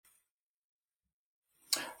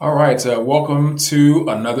All right, welcome to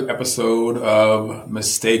another episode of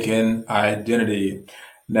Mistaken Identity.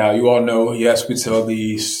 Now, you all know, yes, we tell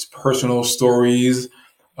these personal stories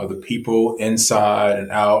of the people inside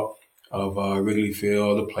and out of Wrigley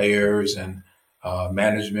Field, the players and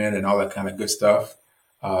management and all that kind of good stuff.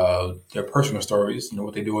 Their personal stories,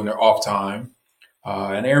 what they do in their off time.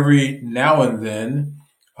 And every now and then,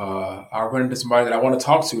 I run into somebody that I want to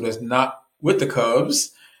talk to that's not with the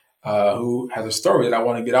Cubs, who has a story that I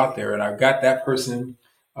want to get out there. And I've got that person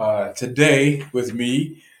today with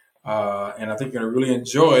me. And I think you're going to really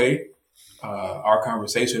enjoy our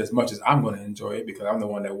conversation as much as I'm going to enjoy it because I'm the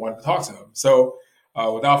one that wanted to talk to him. So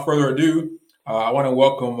without further ado, I want to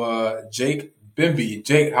welcome Jake Bimby.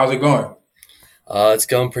 Jake, how's it going? It's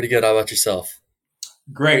going pretty good. How about yourself?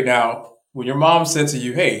 Great. Now, when your mom said to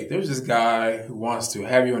you, hey, there's this guy who wants to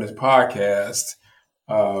have you on his podcast,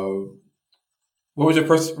 uh, what was your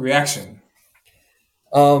first reaction?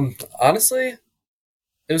 Honestly,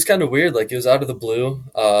 it was kind of weird. Like it was out of the blue.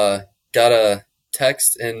 Got a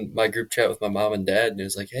text in my group chat with my mom and dad, and it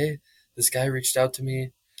was like, "Hey, this guy reached out to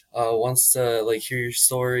me. Wants to like hear your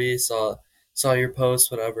story. Saw your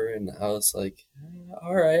post, whatever." And I was like,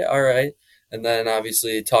 "All right, all right." And then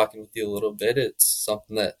obviously talking with you a little bit, it's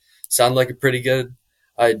something that sounded like a pretty good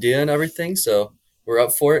idea and everything. So we're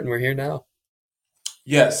up for it, and we're here now.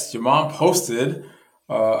 Yes, your mom posted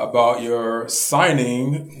about your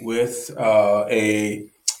signing with a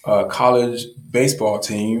college baseball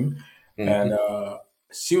team, and Hmm.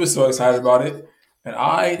 she was so excited about it. And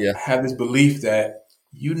I Yeah. have this belief that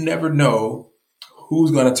you never know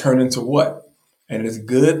who's going to turn into what, and it's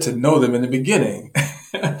good to know them in the beginning,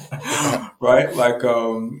 right? Like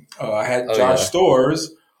I had Oh Josh yeah.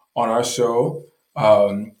 Stores on our show.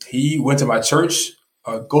 He went to my church,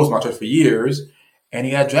 goes to my church for years, and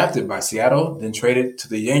he got drafted by Seattle, then traded to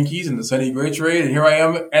the Yankees in the Sonny Gray trade. And here I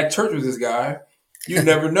am at church with this guy. You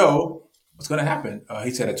never know what's going to happen.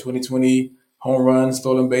 He's had a 2020 home run,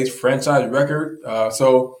 stolen base franchise record.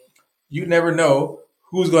 So you never know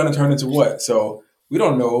who's going to turn into what. So we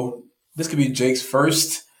don't know. This could be Jake's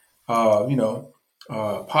first,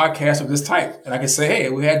 podcast of this type. And I can say, hey,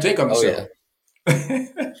 we had Jake on the Oh yeah. show.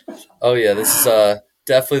 Oh yeah, this is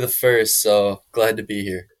definitely the first, so glad to be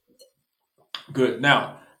here. Good.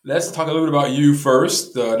 Now, let's talk a little bit about you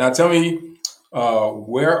first. Now, tell me,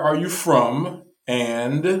 where are you from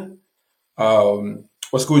and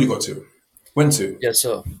what school you go to? Went to? Yeah,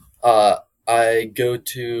 so uh I go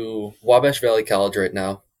to Wabash Valley College right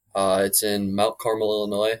now. It's in Mount Carmel,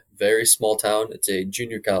 Illinois. Very small town. It's a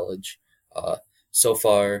junior college. Uh so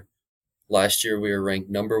far last year we were ranked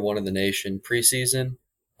number 1 in the nation preseason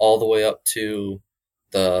all the way up to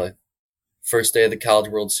the first day of the College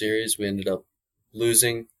World Series. We ended up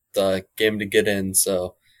losing the game to get in,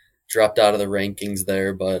 so dropped out of the rankings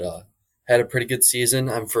there, but had a pretty good season.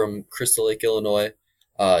 I'm from Crystal Lake, Illinois,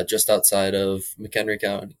 just outside of McHenry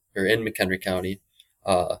County, or in McHenry County.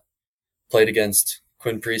 Uh, Played against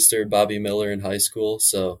Quinn Priester, Bobby Miller in high school,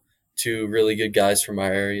 so two really good guys from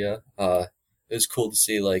our area. It was cool to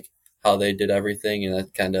see like how they did everything, and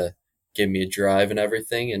that kind of gave me a drive and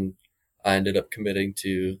everything. And I ended up committing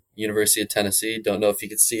to University of Tennessee. Don't know if you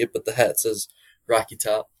could see it, but the hat says Rocky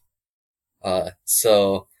Top.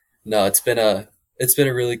 So no, it's been a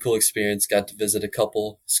really cool experience. Got to visit a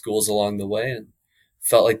couple schools along the way and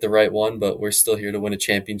felt like the right one, but we're still here to win a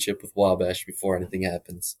championship with Wabash before anything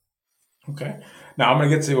happens. Okay. Now, I'm going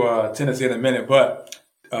to get to Tennessee in a minute, but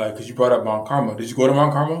because you brought up Mount Carmel, did you go to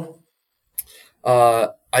Mount Carmel?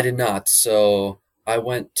 I did not. So I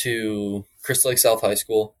went to Crystal Lake South High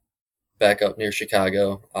School back up near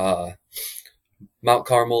Chicago. Mount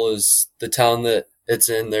Carmel is the town that it's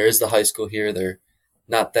in. There is the high school here. They're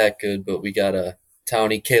not that good, but we got a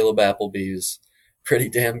townie, Caleb Appleby, who's pretty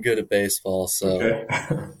damn good at baseball. So Okay.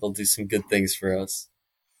 he'll do some good things for us.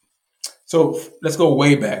 So let's go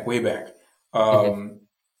way back, way back. Hmm. Um,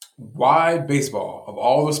 why baseball? Of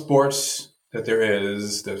all the sports that there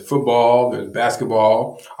is, there's football, there's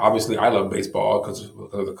basketball. Obviously, I love baseball because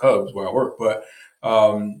of the Cubs where I work. But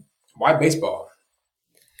why baseball?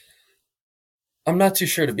 I'm not too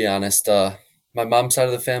sure, to be honest. My mom's side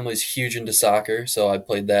of the family is huge into soccer, so I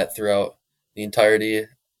played that throughout the entirety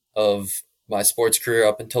of my sports career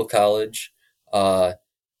up until college. Uh,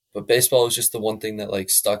 but baseball was just the one thing that like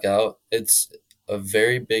stuck out. It's a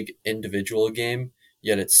very big individual game,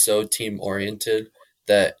 yet it's so team oriented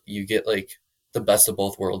that you get like the best of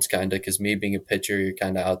both worlds kind of, because me being a pitcher, you're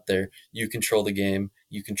kind of out there. You control the game,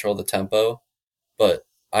 you control the tempo, but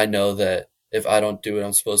I know that if I don't do what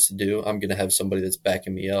I'm supposed to do, I'm going to have somebody that's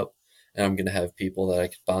backing me up, and I'm going to have people that I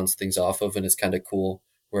can bounce things off of, and it's kind of cool.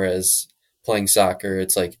 Whereas playing soccer,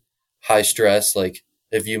 it's like high stress. Like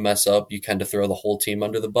if you mess up, you kind of throw the whole team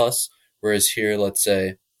under the bus. Whereas here, let's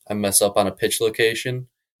say I mess up on a pitch location,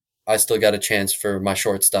 I still got a chance for my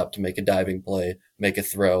shortstop to make a diving play, make a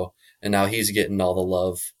throw, and now he's getting all the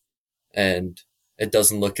love, and it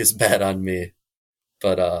doesn't look as bad on me.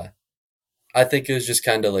 But I think it was just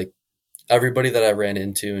kind of like everybody that I ran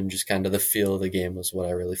into and just kind of the feel of the game was what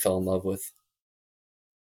I really fell in love with.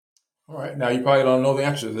 All right. Now, you probably don't know the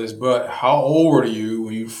answer to this, but how old were you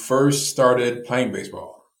when you first started playing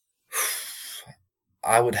baseball?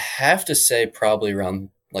 I would have to say probably around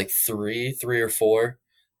like three or four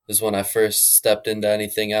is when I first stepped into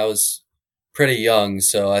anything. I was pretty young,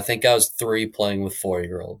 so I think I was three playing with 4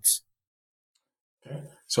 year olds. Okay.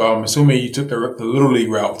 So I'm assuming you took the little league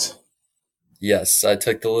route. Yes, I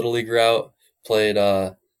took the little league route, played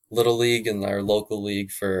little league in our local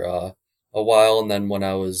league for a while, and then when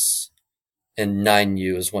I was in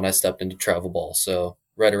 9U is when I stepped into travel ball. So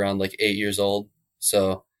right around like 8 years old.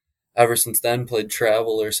 So ever since then, played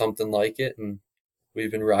travel or something like it, and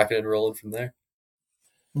we've been rocking and rolling from there.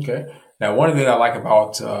 Okay. Now, one of the things I like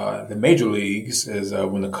about the major leagues is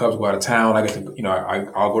when the Cubs go out of town, I get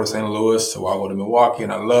to, I'll go to St. Louis or I'll go to Milwaukee,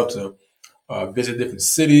 and I love to visit different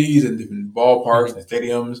cities and different ballparks Mhm. and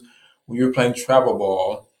stadiums. When you were playing travel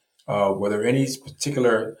ball, were there any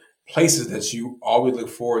particular places that you always look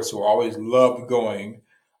forward to or always loved going?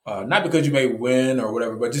 Not because you may win or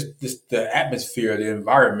whatever, but just the atmosphere, the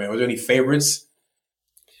environment. Was there any favorites?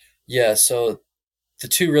 Yeah, so the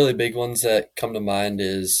two really big ones that come to mind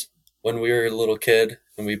is when we were a little kid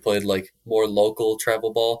and we played like more local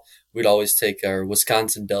travel ball, we'd always take our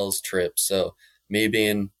Wisconsin Dells trip. So me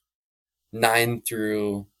being 9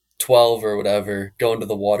 through 12 or whatever, going to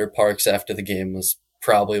the water parks after the game was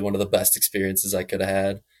probably one of the best experiences I could have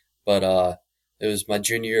had. But it was my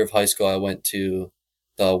junior year of high school. I went to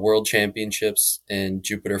the World Championships in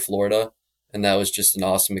Jupiter, Florida, and that was just an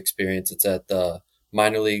awesome experience. It's at the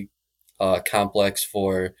minor league complex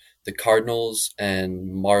for the Cardinals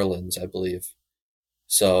and Marlins, I believe.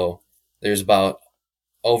 So there's about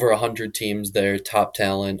over 100 teams there, top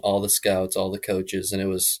talent, all the scouts, all the coaches, and it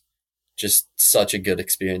was just such a good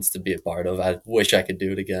experience to be a part of. I wish I could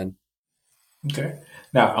do it again. Okay.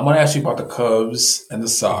 Now, I'm going to ask you about the Cubs and the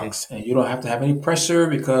Mhm. Sox, and you don't have to have any pressure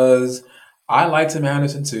because I like Tim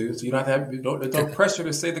Anderson too. So you don't have to have, there's no pressure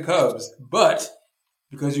to say the Cubs, but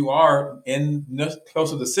because you are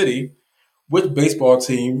close to the city, which baseball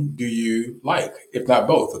team do you like, if not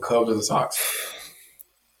both, the Cubs or the Sox?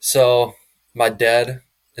 So my dad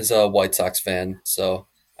is a White Sox fan, so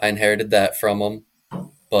I inherited that from him.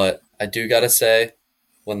 But I do gotta say,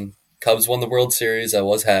 when Cubs won the World Series, I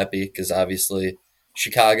was happy because obviously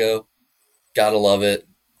Chicago, gotta love it.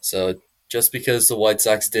 So just because the White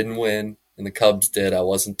Sox didn't win and the Cubs did, I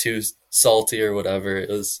wasn't too salty or whatever. It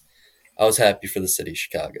was I was happy for the city of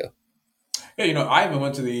Chicago. Yeah, I even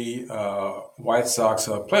went to the White Sox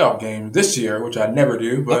playoff game this year, which I never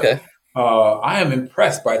do, but Okay. I am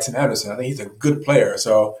impressed by Tim Anderson. I think he's a good player.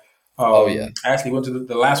 So Oh yeah. I actually went to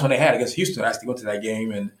the last one they had against Houston. I actually went to that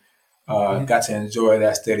game and Hmm. got to enjoy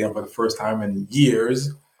that stadium for the first time in years.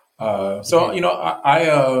 So Hmm.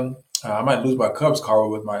 I might lose my Cubs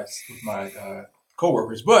card with my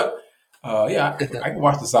coworkers, but yeah, I can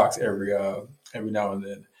watch the Sox every now and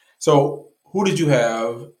then. So who did you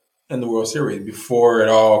have in the World Series before it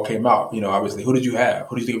all came out? Obviously, who did you have?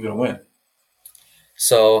 Who do you think was going to win?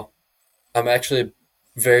 So I'm actually a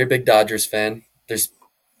very big Dodgers fan. There's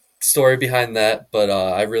story behind that, but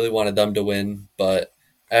I really wanted them to win. But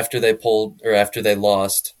after they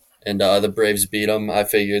lost and the Braves beat them, I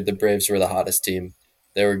figured the Braves were the hottest team.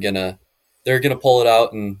 They were gonna they were gonna pull it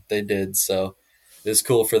out, and they did. So it was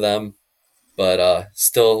cool for them, but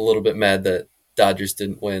still a little bit mad that Dodgers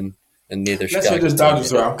didn't win, and neither Let's hear Chicago this team Dodger made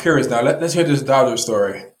story. it. I'm curious now. Let's hear this Dodger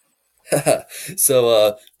story.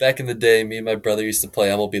 So back in the day, me and my brother used to play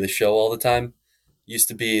MLB The Show all the time. Used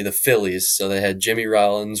to be the Phillies, so they had Jimmy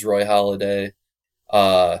Rollins, Roy Halladay,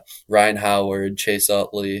 uh, Ryan Howard, Chase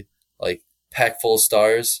Utley, like pack full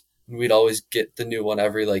stars. And we'd always get the new one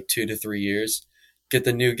every like 2 to 3 years. Get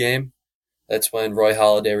the new game. That's when Roy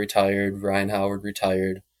Halladay retired, Ryan Howard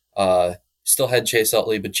retired. Still had Chase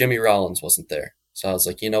Utley, but Jimmy Rollins wasn't there. So I was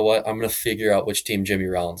like, you know what? I'm gonna figure out which team Jimmy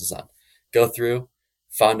Rollins is on. Go through,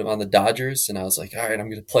 found him on the Dodgers, and I was like, all right, I'm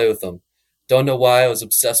gonna play with him. Don't know why I was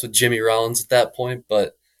obsessed with Jimmy Rollins at that point,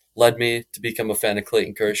 but led me to become a fan of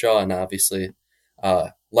Clayton Kershaw, and obviously,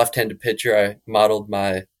 left-handed pitcher. I modeled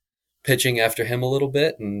my pitching after him a little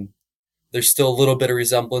bit, and there's still a little bit of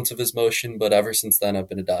resemblance of his motion, but ever since then, I've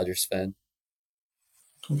been a Dodgers fan.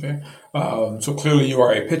 Okay. So clearly you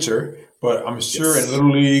are a pitcher. but I'm sure in Yes.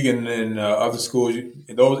 Little League and in other schools,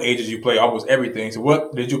 in those ages, you play almost everything. So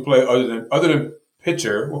what did you play other than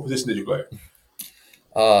pitcher? What position did you play?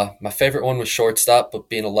 My favorite one was shortstop, but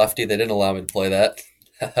being a lefty, they didn't allow me to play that.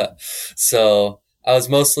 So I was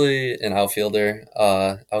mostly an outfielder.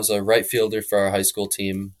 I was a right fielder for our high school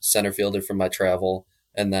team, center fielder for my travel,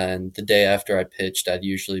 and then the day after I pitched, I'd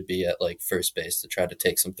usually be at like first base to try to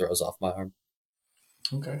take some throws off my arm.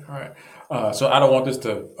 Okay, all right. So I don't want this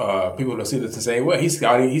to people to see this and say, "Well, he's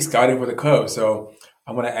scouting for the Cubs." So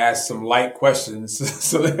I'm going to ask some light questions,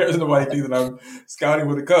 so there's nobody thinks that I'm scouting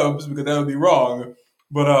for the Cubs because that would be wrong.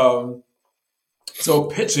 But so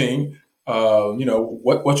pitching,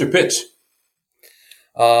 what's your pitch?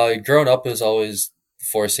 Growing up, it was always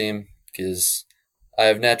four seam because I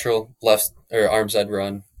have natural left or arm side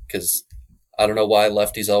run because I don't know why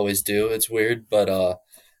lefties always do. It's weird, but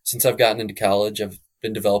since I've gotten into college, I've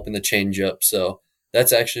been developing the changeup. So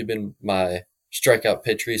that's actually been my strikeout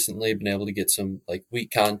pitch recently. Been able to get some like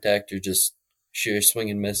weak contact or just sheer swing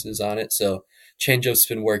and misses on it. So changeup's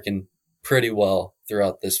been working pretty well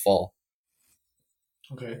throughout this fall.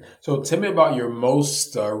 Okay, so tell me about your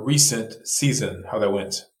most recent season, how that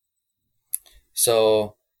went.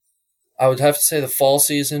 So I would have to say the fall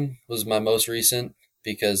season was my most recent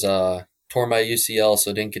because tore my UCL,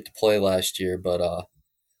 so didn't get to play last year. But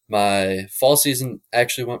my fall season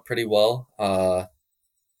actually went pretty well.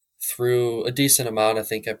 Through a decent amount, I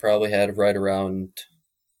think I probably had right around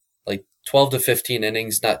like 12 to 15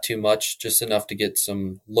 innings, not too much, just enough to get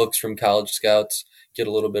some looks from college scouts, get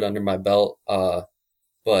a little bit under my belt.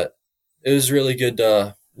 But it was really good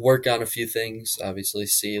to work on a few things, obviously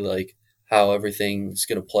see like how everything's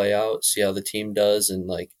going to play out, see how the team does and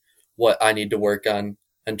like what I need to work on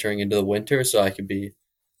entering into the winter so I could be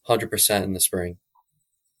 100% in the spring.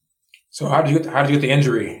 So how did you get the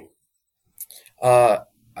injury? Uh,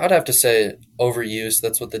 I'd have to say overuse.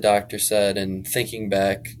 That's what the doctor said. And thinking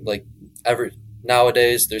back, like every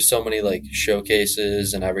nowadays, there's so many like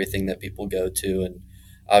showcases and everything that people go to, and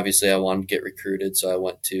obviously, I wanted to get recruited, so I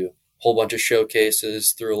went to a whole bunch of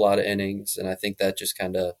showcases, threw a lot of innings, and I think that just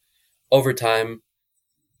kind of over time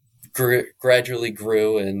gradually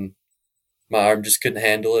grew, and my arm just couldn't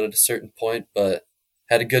handle it at a certain point. But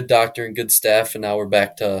had a good doctor and good staff, and now we're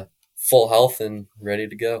back to full health and ready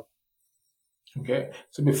to go. Okay,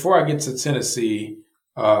 so before I get to Tennessee,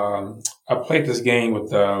 I played this game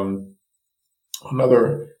with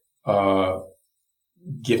another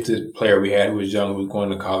gifted player we had who was young, who was going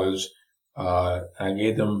to college. I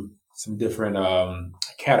gave them some different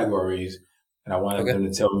categories, and I wanted Okay. them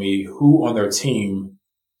to tell me who on their team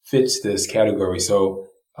fits this category. So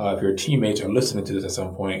if your teammates are listening to this at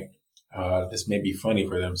some point, this may be funny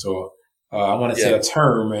for them. So I want to say Yeah. a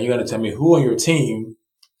term, and you're going to tell me who on your team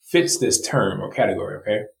fits this term or category.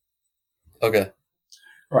 Okay. Okay.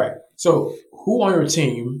 All right. So who on your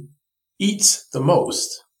team eats the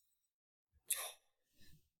most?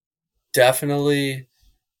 Definitely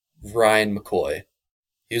Ryan McCoy.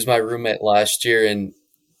 He was my roommate last year, and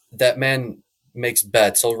that man makes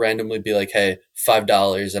bets. He'll randomly be like, "Hey,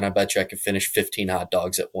 $5, and I bet you I can finish 15 hot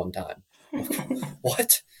dogs at one time."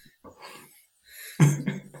 What?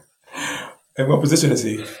 And what position is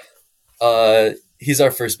he? He's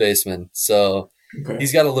our first baseman, so Okay.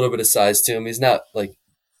 he's got a little bit of size to him. He's not like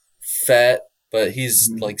fat, but he's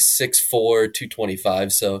Mhm. like 6'4",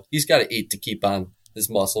 225, so he's got to eat to keep on his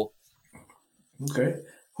muscle. Okay.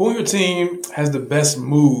 Who on your team has the best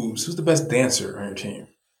moves? Who's the best dancer on your team?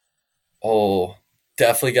 Oh,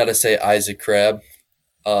 definitely got to say Isaac Crab.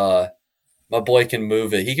 Uh, my boy can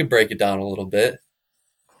move it. He can break it down a little bit.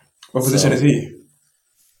 What position is So he?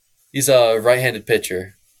 he's a right-handed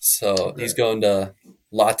pitcher. So he's Okay. going to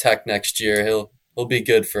La Tech next year. He'll be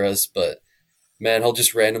good for us, but man, he'll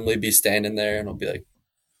just randomly be standing there and he'll be like,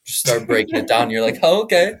 just start breaking it down. You're like, oh,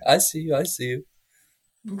 okay, I see you, I see you.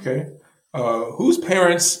 Okay. Whose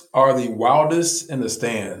parents are the wildest in the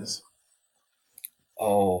stands?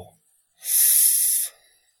 Oh,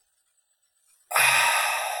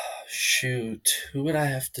 shoot, who would I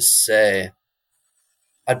have to say?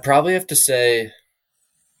 I'd probably have to say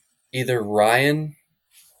either Ryan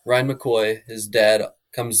McCoy. His dad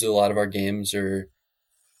comes to a lot of our games, or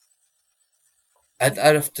I'd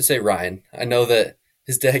have to say Ryan. I know that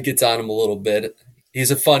his dad gets on him a little bit.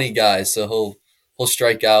 He's a funny guy, so he'll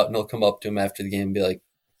strike out and he'll come up to him after the game and be like,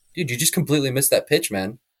 "Dude, you just completely missed that pitch,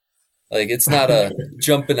 man." Like it's not a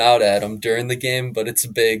jumping out at him during the game, but it's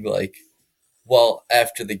a big like. Well,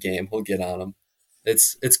 after the game, he'll get on him.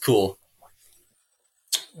 It's cool.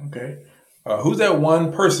 Okay. Who's that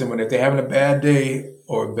one person when if they're having a bad day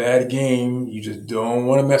or a bad game, you just don't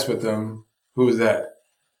want to mess with them? Who is that?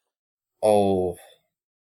 Oh,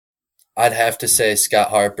 I'd have to say Scott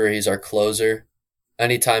Harper. He's our closer.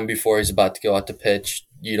 Anytime before he's about to go out to pitch,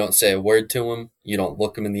 you don't say a word to him. You don't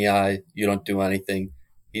look him in the eye. You don't do anything.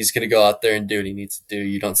 He's going to go out there and do what he needs to do.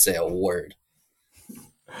 You don't say a word.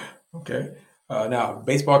 Okay. Now,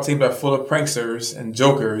 baseball teams are full of pranksters and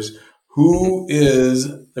jokers. Who is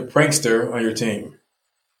the prankster on your team?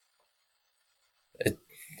 It,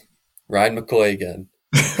 Ryan McCoy again.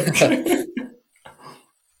 Okay.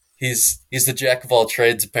 He's the jack of all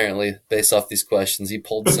trades apparently. Based off these questions, he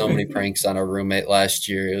pulled so many pranks on our roommate last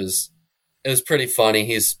year. It was pretty funny.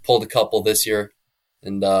 He's pulled a couple this year,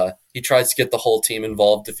 and he tries to get the whole team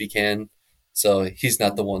involved if he can. So he's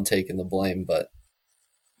not the one taking the blame, but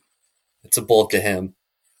it's a bulk of him.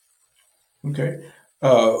 Okay.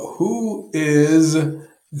 Who is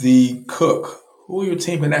the cook? Who on your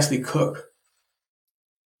team can actually cook?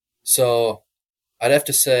 So I'd have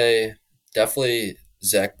to say definitely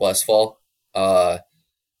Zach Westfall. Uh,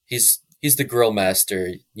 he's the grill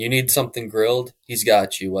master. You need something grilled, he's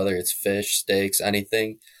got you. Whether it's fish, steaks,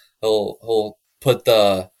 anything, he'll put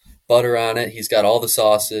the butter on it. He's got all the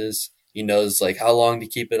sauces. He knows like how long to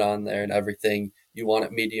keep it on there and everything. You want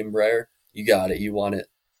it medium rare, you got it. You want it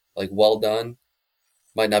like well done.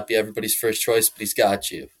 Might not be everybody's first choice, but he's got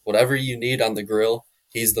you. Whatever you need on the grill,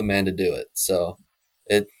 he's the man to do it. So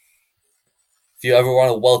it if you ever want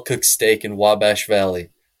a well cooked steak in Wabash Valley,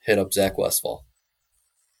 hit up Zach Westfall.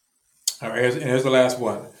 All right, here's the last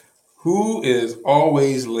one. Who is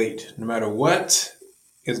always late? No matter what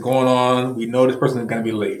is going on, we know this person is going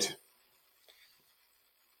to be late.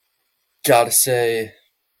 Gotta say,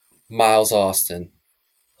 Miles Austin.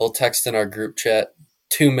 He'll text in our group chat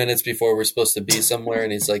 2 minutes before we're supposed to be somewhere,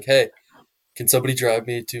 and he's like, "Hey, can somebody drive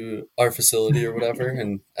me to our facility or whatever?"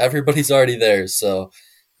 And everybody's already there, so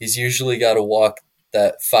he's usually got to walk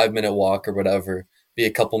that 5 minute walk or whatever, be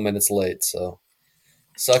a couple minutes late. So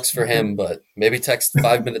sucks for him, but maybe text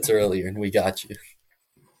 5 minutes earlier and we got you.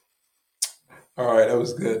 All right, that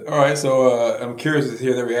was good. All right, so I'm curious to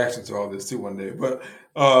hear their reaction to all this too one day. But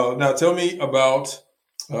now tell me about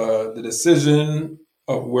the decision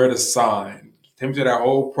of where to sign. Tell me that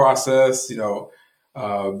whole process,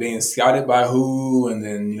 being scouted by who, and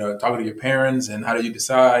then, talking to your parents, and how did you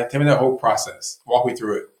decide? Tell me that whole process. Walk me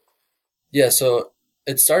through it. Yeah, so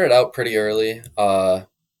it started out pretty early.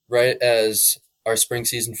 Right as our spring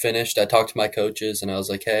season finished, I talked to my coaches and I was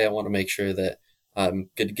like, hey, I want to make sure that I'm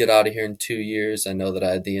good to get out of here in 2 years. I know that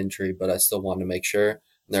I had the injury, but I still want to make sure. And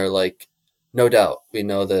they're like, no doubt. We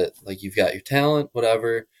know that like you've got your talent,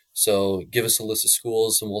 whatever. So give us a list of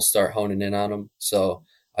schools and we'll start honing in on them. So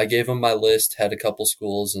I gave them my list, had a couple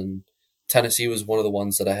schools, and Tennessee was one of the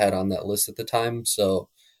ones that I had on that list at the time. So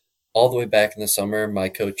all the way back in the summer, my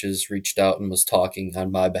coaches reached out and was talking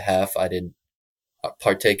on my behalf. I didn't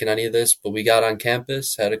partake in any of this, but we got on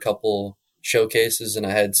campus, had a couple showcases, and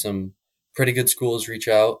I had some pretty good schools reach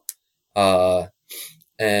out. Uh,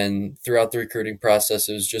 and throughout the recruiting process,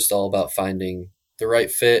 it was just all about finding the right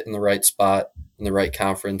fit and the right spot and the right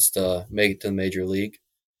conference to make it to the major league.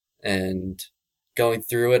 And going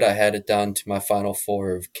through it, I had it down to my final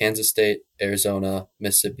four of Kansas State, Arizona,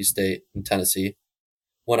 Mississippi State, and Tennessee.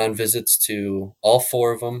 Went on visits to all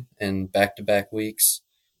four of them in back-to-back weeks.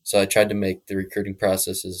 So I tried to make the recruiting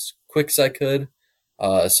process as quick as I could,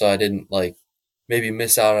 so I didn't like maybe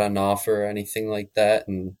miss out on an offer or anything like that.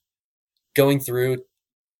 And going through,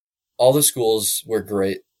 all the schools were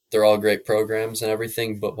great. They're all great programs and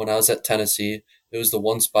everything. But when I was at Tennessee, it was the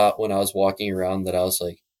one spot when I was walking around that I was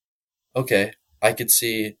like, okay, I could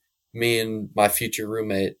see me and my future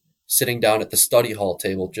roommate sitting down at the study hall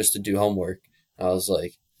table just to do homework. I was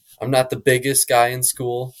like, I'm not the biggest guy in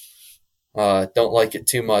school. Don't like it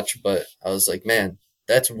too much, but I was like, man,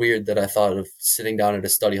 that's weird that I thought of sitting down at a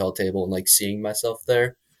study hall table and like seeing myself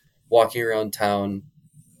there, walking around town,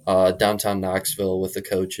 downtown Knoxville with the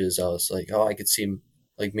coaches. I was like, oh, I could see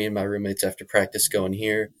like me and my roommates after practice going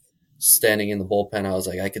here, standing in the bullpen. I was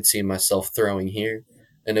like, I could see myself throwing here.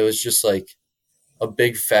 And it was just like a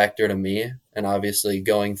big factor to me. And obviously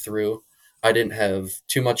going through, I didn't have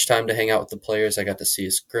too much time to hang out with the players. I got to see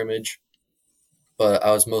a scrimmage, but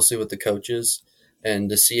I was mostly with the coaches, and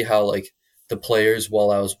to see how like the players while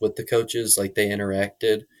I was with the coaches, like they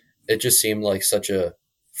interacted, it just seemed like such a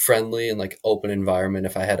friendly and like open environment.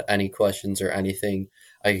 If I had any questions or anything,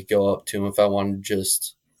 I could go up to him. If I wanted to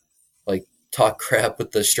just like talk crap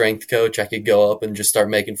with the strength coach, I could go up and just start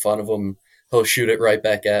making fun of him. He'll shoot it right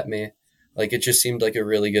back at me. Like it just seemed like a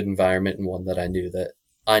really good environment and one that I knew that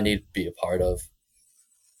I need to be a part of.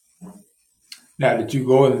 Now, did you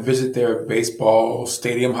go and visit their baseball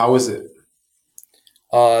stadium? How is it?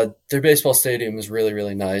 Their baseball stadium is really,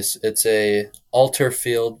 really nice. It's a all turf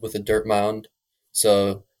field with a dirt mound,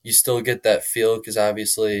 so you still get that feel because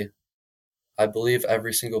obviously, I believe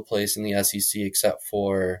every single place in the SEC except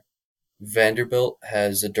for Vanderbilt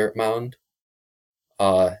has a dirt mound.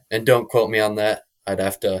 And don't quote me on that. I'd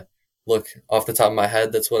have to look off the top of my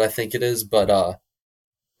head. That's what I think it is, but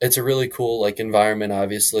it's a really cool like environment.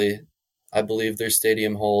 Obviously, I believe their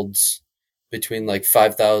stadium holds between like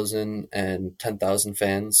 5,000 and 10,000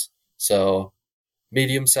 fans. So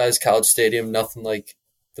medium-sized college stadium, nothing like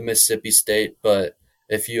the Mississippi State. But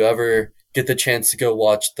if you ever get the chance to go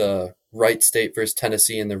watch the Wright State versus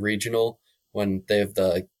Tennessee in the regional when they have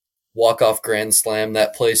the walk-off grand slam,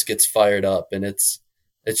 that place gets fired up, and it's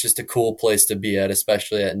just a cool place to be at,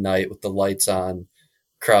 especially at night with the lights on,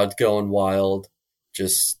 crowd going wild.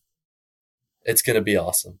 Just it's gonna be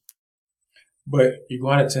awesome. But you're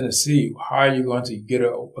going to Tennessee. How are you going to get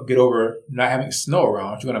over not having snow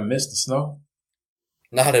around? You're going to miss the snow.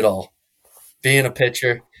 Not at all. Being a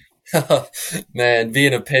pitcher, man,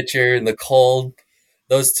 being a pitcher in the cold,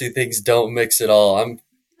 those two things don't mix at all.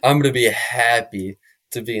 I'm gonna be happy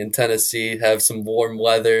to be in Tennessee, have some warm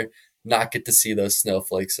weather, not get to see those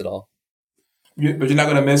snowflakes at all. But you're not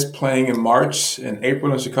going to miss playing in March and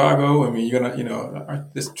April in Chicago. I mean, you're going to,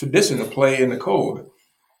 this tradition to play in the cold.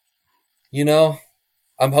 You know,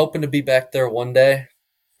 I'm hoping to be back there one day.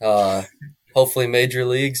 Uh, Hopefully major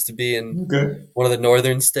leagues to be in Okay. one of the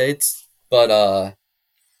northern states. But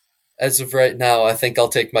as of right now, I think I'll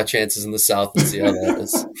take my chances in the South and see how that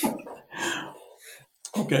is.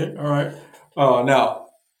 Okay. All right. Now,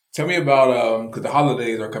 tell me about because the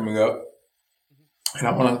holidays are coming up, and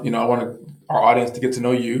I want our audience to get to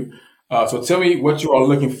know you. So tell me what you are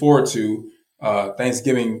looking forward to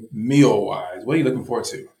Thanksgiving meal wise. What are you looking forward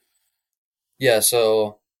to? Yeah,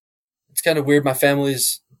 so it's kind of weird. My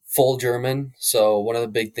family's full German, so one of the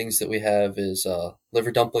big things that we have is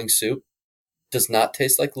liver dumpling soup. Does not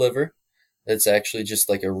taste like liver. It's actually just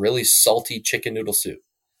like a really salty chicken noodle soup.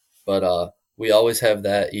 But we always have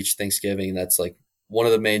that each Thanksgiving. That's like one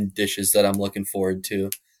of the main dishes that I'm looking forward to.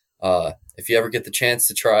 If you ever get the chance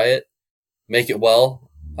to try it, make it well.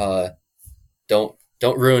 Don't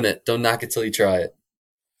ruin it. Don't knock it till you try it.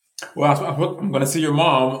 Well, I'm going to see your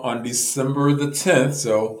mom on December the 10th.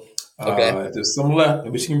 So Okay. if there's some left,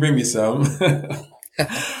 maybe she can bring me some.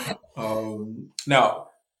 Now,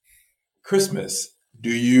 Christmas. Do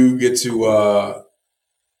you get to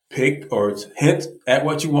pick or hint at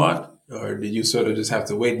what you want, or did you sort of just have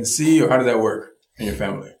to wait and see, or how did that work in your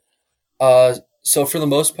family? So for the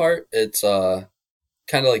most part, it's kind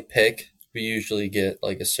of like pick. We usually get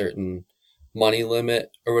like a certain money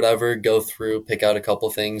limit or whatever, go through, pick out a couple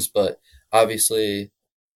things, but obviously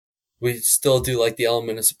we still do like the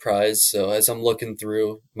element of surprise. So as I'm looking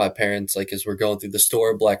through my parents, like as we're going through the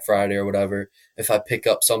store Black Friday or whatever, if I pick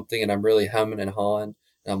up something and I'm really hemming and hawing,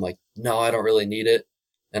 and I'm like, no, I don't really need it,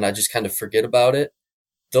 and I just kind of forget about it,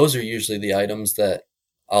 those are usually the items that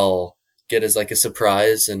I'll get as like a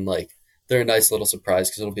surprise, and like they're a nice little surprise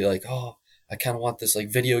because it'll be like, oh, I kind of want this like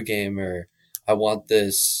video game, or I want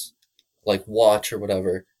this like watch or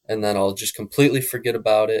whatever, and then I'll just completely forget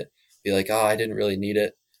about it, be like, oh, I didn't really need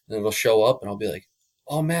it, and it'll show up, and I'll be like,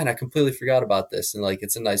 oh man, I completely forgot about this, and like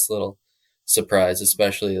it's a nice little surprise,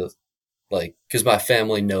 especially like because my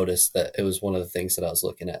family noticed that it was one of the things that I was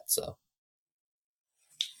looking at. So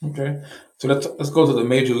Okay, so let's go to the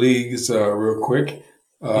major leagues real quick.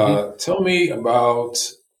 hmm Tell me about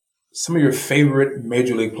some of your favorite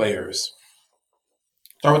major league players.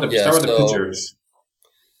 yeah, Start with the so pitchers.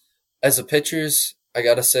 as a pitchers, I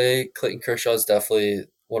gotta say Clayton Kershaw is definitely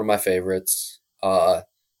one of my favorites.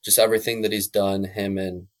 Just everything that he's done, him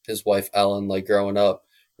and his wife Ellen, like growing up,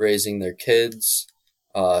 raising their kids.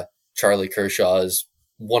 Uh, Charlie Kershaw is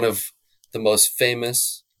one of the most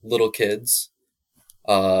famous little kids,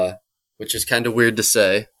 uh, which is kind of weird to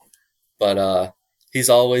say, but he's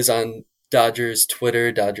always on Dodgers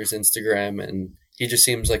Twitter, Dodgers Instagram, and he just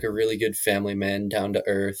seems like a really good family man, down to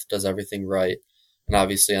earth, does everything right. And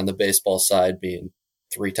obviously on the baseball side, being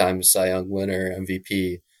three times Cy Young winner,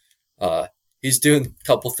 MVP, uh, he's doing a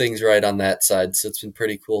couple things right on that side. So it's been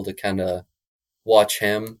pretty cool to kind of watch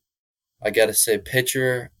him. I gotta say,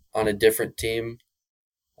 pitcher on a different team.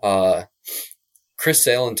 Uh, Chris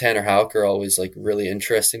Sale and Tanner Houck are always like really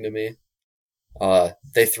interesting to me.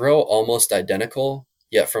 They throw almost identical,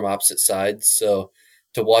 yet from opposite sides. So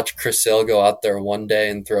to watch Chris Sale go out there one day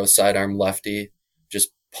and throw sidearm lefty, just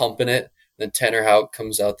pumping it, then Tanner Houck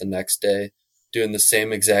comes out the next day doing the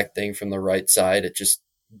same exact thing from the right side. It just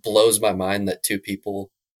blows my mind that two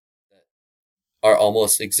people are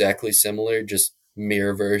almost exactly similar, just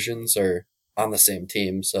mirror versions, are on the same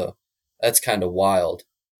team. So that's kind of wild.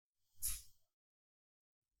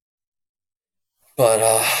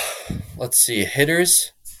 But let's see,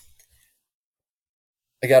 hitters.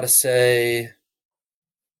 I gotta say,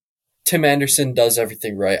 Tim Anderson does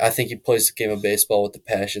everything right. I think he plays the game of baseball with the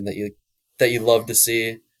passion that you love to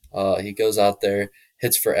see. He goes out there,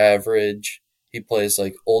 hits for average. He plays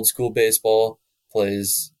like old school baseball,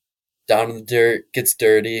 plays down in the dirt, gets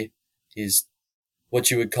dirty. He's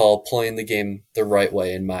what you would call playing the game the right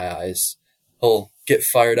way in my eyes. He'll get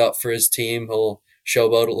fired up for his team. He'll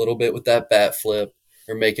showboat a little bit with that bat flip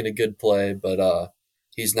or making a good play, but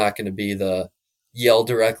he's not going to be the yell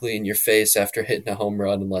directly in your face after hitting a home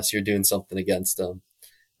run unless you're doing something against him.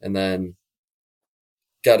 And then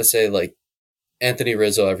got to say, like, Anthony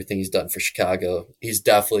Rizzo, everything he's done for Chicago, he's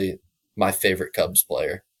definitely my favorite Cubs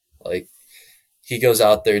player. Like, he goes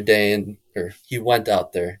out there he went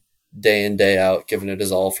out there day in, day out, giving it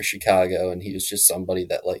his all for Chicago. And he was just somebody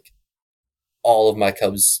that, like, all of my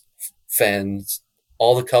Cubs fans,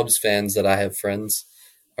 all the Cubs fans that I have friends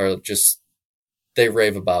are just, they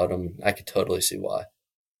rave about him. I could totally see why.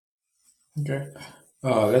 Okay.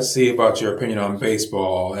 Let's see about your opinion on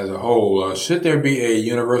baseball as a whole. Should there be a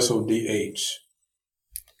universal DH?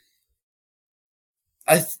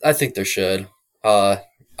 I think there should.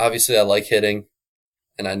 Obviously, I like hitting,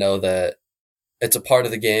 and I know that it's a part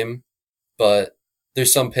of the game, but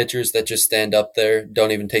there's some pitchers that just stand up there,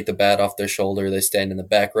 don't even take the bat off their shoulder. They stand in the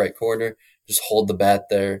back right corner, just hold the bat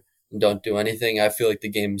there and don't do anything. I feel like the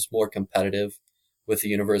game's more competitive with the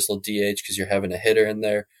universal DH because you're having a hitter in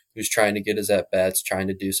there who's trying to get his at bats, trying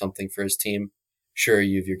to do something for his team. Sure,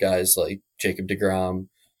 you have your guys like Jacob deGrom,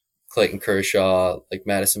 Clayton Kershaw, like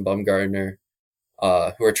Madison Bumgarner,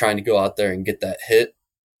 who are trying to go out there and get that hit.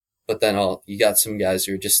 But then you got some guys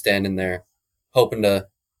who are just standing there hoping to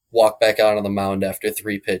walk back out on the mound after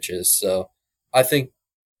 3 pitches. So I think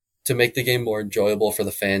to make the game more enjoyable for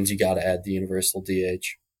the fans, you got to add the universal DH.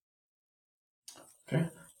 Okay.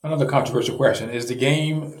 Another controversial question. Is the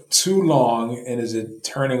game too long and is it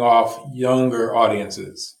turning off younger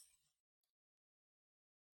audiences?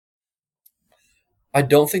 I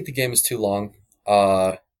don't think the game is too long,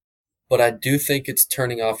 but I do think it's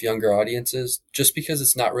turning off younger audiences just because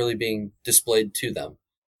it's not really being displayed to them.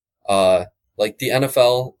 Like the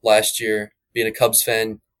NFL last year, being a Cubs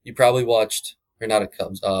fan, you probably watched, or not a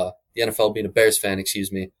Cubs, the NFL being a Bears fan,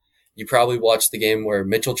 excuse me, you probably watched the game where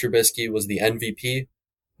Mitchell Trubisky was the MVP,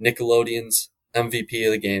 Nickelodeon's MVP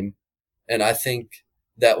of the game. And I think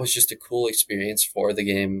that was just a cool experience for the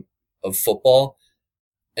game of football.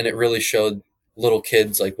 And it really showed little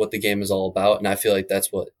kids like what the game is all about. And I feel like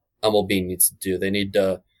that's what MLB needs to do. They need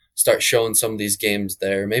to start showing some of these games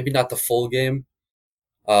there. Maybe not the full game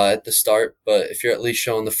at the start, but if you're at least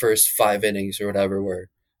showing the first 5 innings or whatever, where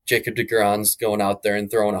Jacob deGrom's going out there and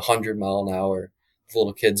throwing 100-mile-an-hour, the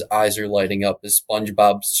little kid's eyes are lighting up as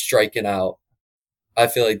SpongeBob's striking out. I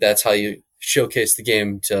feel like that's how you showcase the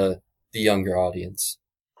game to the younger audience.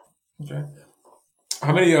 Okay.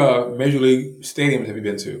 How many Major League stadiums have you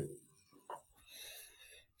been to?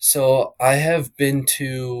 So I have been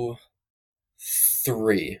to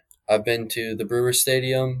 3. I've been to the Brewers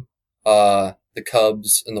Stadium, the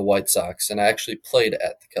Cubs, and the White Sox, and I actually played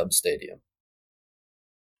at the Cubs Stadium.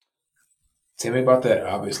 Tell me about that,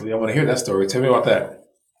 obviously. I want to hear that story. Tell me about that.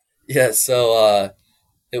 Yeah, so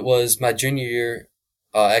it was my junior year,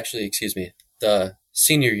 the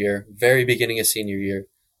senior year, very beginning of senior year.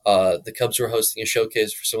 The Cubs were hosting a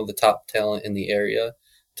showcase for some of the top talent in the area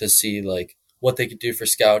to see like what they could do for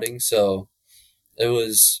scouting. So it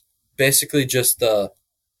was basically just the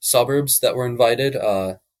suburbs that were invited.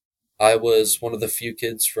 I was one of the few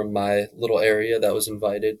kids from my little area that was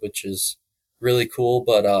invited, which is really cool.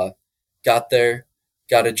 But got there,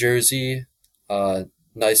 got a jersey,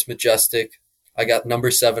 nice, majestic. I got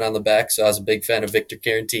number 7 on the back, so I was a big fan of Victor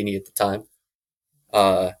Carantini at the time.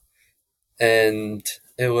 And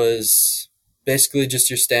it was basically just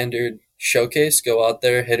your standard showcase. Go out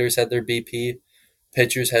there, hitters had their BP,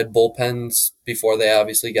 pitchers had bullpens before they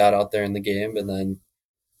obviously got out there in the game, and then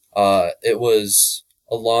it was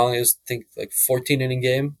a long, I think like 14-inning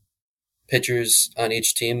game. Pitchers on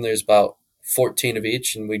each team, there's about 14 of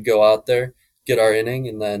each, and we'd go out there, get our inning,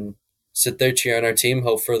 and then sit there, cheer on our team,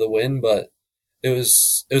 hope for the win. But it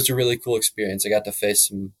was a really cool experience. I got to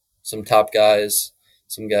face some top guys,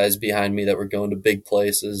 some guys behind me that were going to big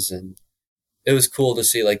places, and it was cool to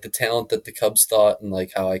see like the talent that the Cubs thought and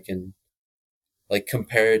like how I can like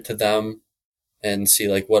compare it to them and see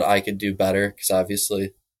like what I could do better, because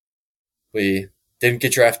obviously we didn't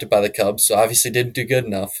get drafted by the Cubs, so obviously didn't do good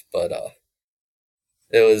enough. But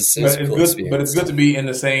It was a cool But it's experience. good to be in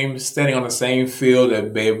the same, standing on the same field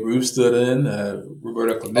that Babe Ruth stood in.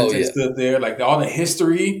 Roberto Oh Clemente yeah, stood there. Like all the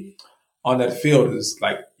history on that field is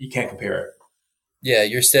like you can't compare it. yeah.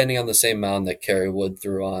 You're standing on the same mound that Kerry Wood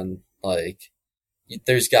threw on. Like,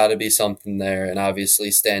 there's got to be something there, and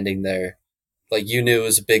obviously standing there, like you knew it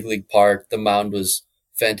was a big league park. The mound was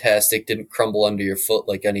fantastic. Didn't crumble under your foot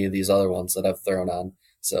like any of these other ones that I've thrown on.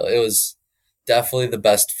 So it was definitely the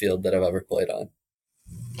best field that I've ever played on.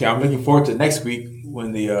 Yeah, I'm looking forward to next week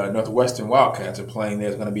when the Northwestern Wildcats are playing there.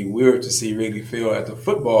 It's going to be weird to see Wrigley Field at the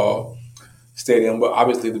football stadium, but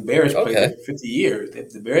obviously the Bears played there Okay. for 50 years.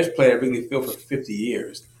 The Bears played at Wrigley Field for 50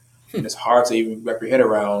 years, Hmm. and it's hard to even wrap your head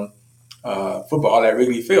around football at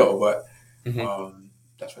Wrigley Field, but Hmm.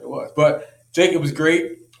 that's what it was. But Jake, it was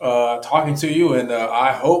great talking to you, and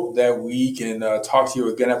I hope that we can talk to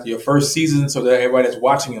you again after your first season, so that everybody that's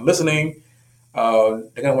watching and listening,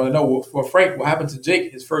 they're gonna want to know, well, Frank, what happened to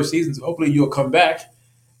Jake his first season. So hopefully you'll come back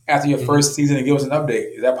after your Hmm. first season and give us an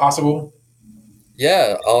update. Is that possible?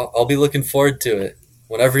 Yeah, I'll be looking forward to it.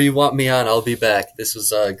 Whenever you want me on, I'll be back. This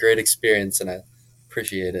was a great experience, and I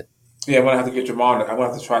appreciate it. Yeah, I'm gonna have to get your mom. I'm gonna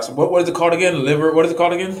have to try some. What is it called again? Liver. What is it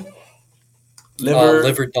called again? Liver.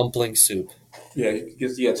 Liver dumpling soup. Yeah,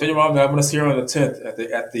 yeah. Tell your mom that I'm gonna see her on the 10th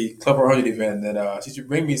at the Club 100 event, and she should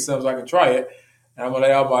bring me some so I can try it. And I'm gonna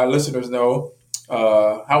let all my listeners know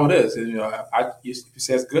how it is. And if you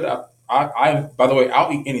say it's good, I by the way,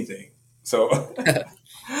 I'll eat anything. So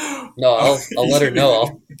No, I'll let her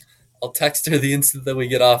know. I'll text her the instant that we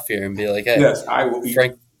get off here and be like, "Hey, yes, I will eat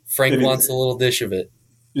Frank wants a anything. little dish of it."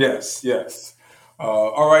 Yes, yes.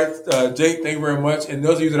 All right, Jake, thank you very much. And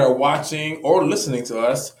those of you that are watching or listening to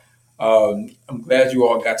us, I'm glad you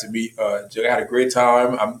all got to meet Jake. I had a great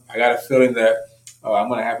time. I got a feeling that I'm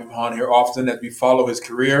going to have him on here often as we follow his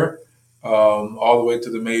career all the way to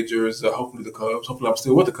the majors, hopefully the Cubs. Hopefully I'm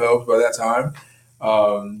still with the Cubs by that time.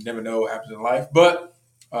 Never know what happens in life. But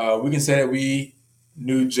we can say that we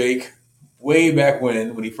knew Jake way back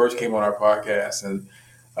when he first came on our podcast. And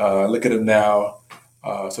look at him now.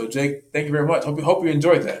 So, Jake, thank you very much. Hope you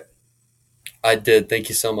enjoyed that. I did. Thank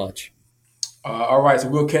you so much. All right, so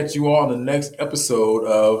we'll catch you all on the next episode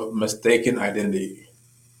of Mistaken Identity.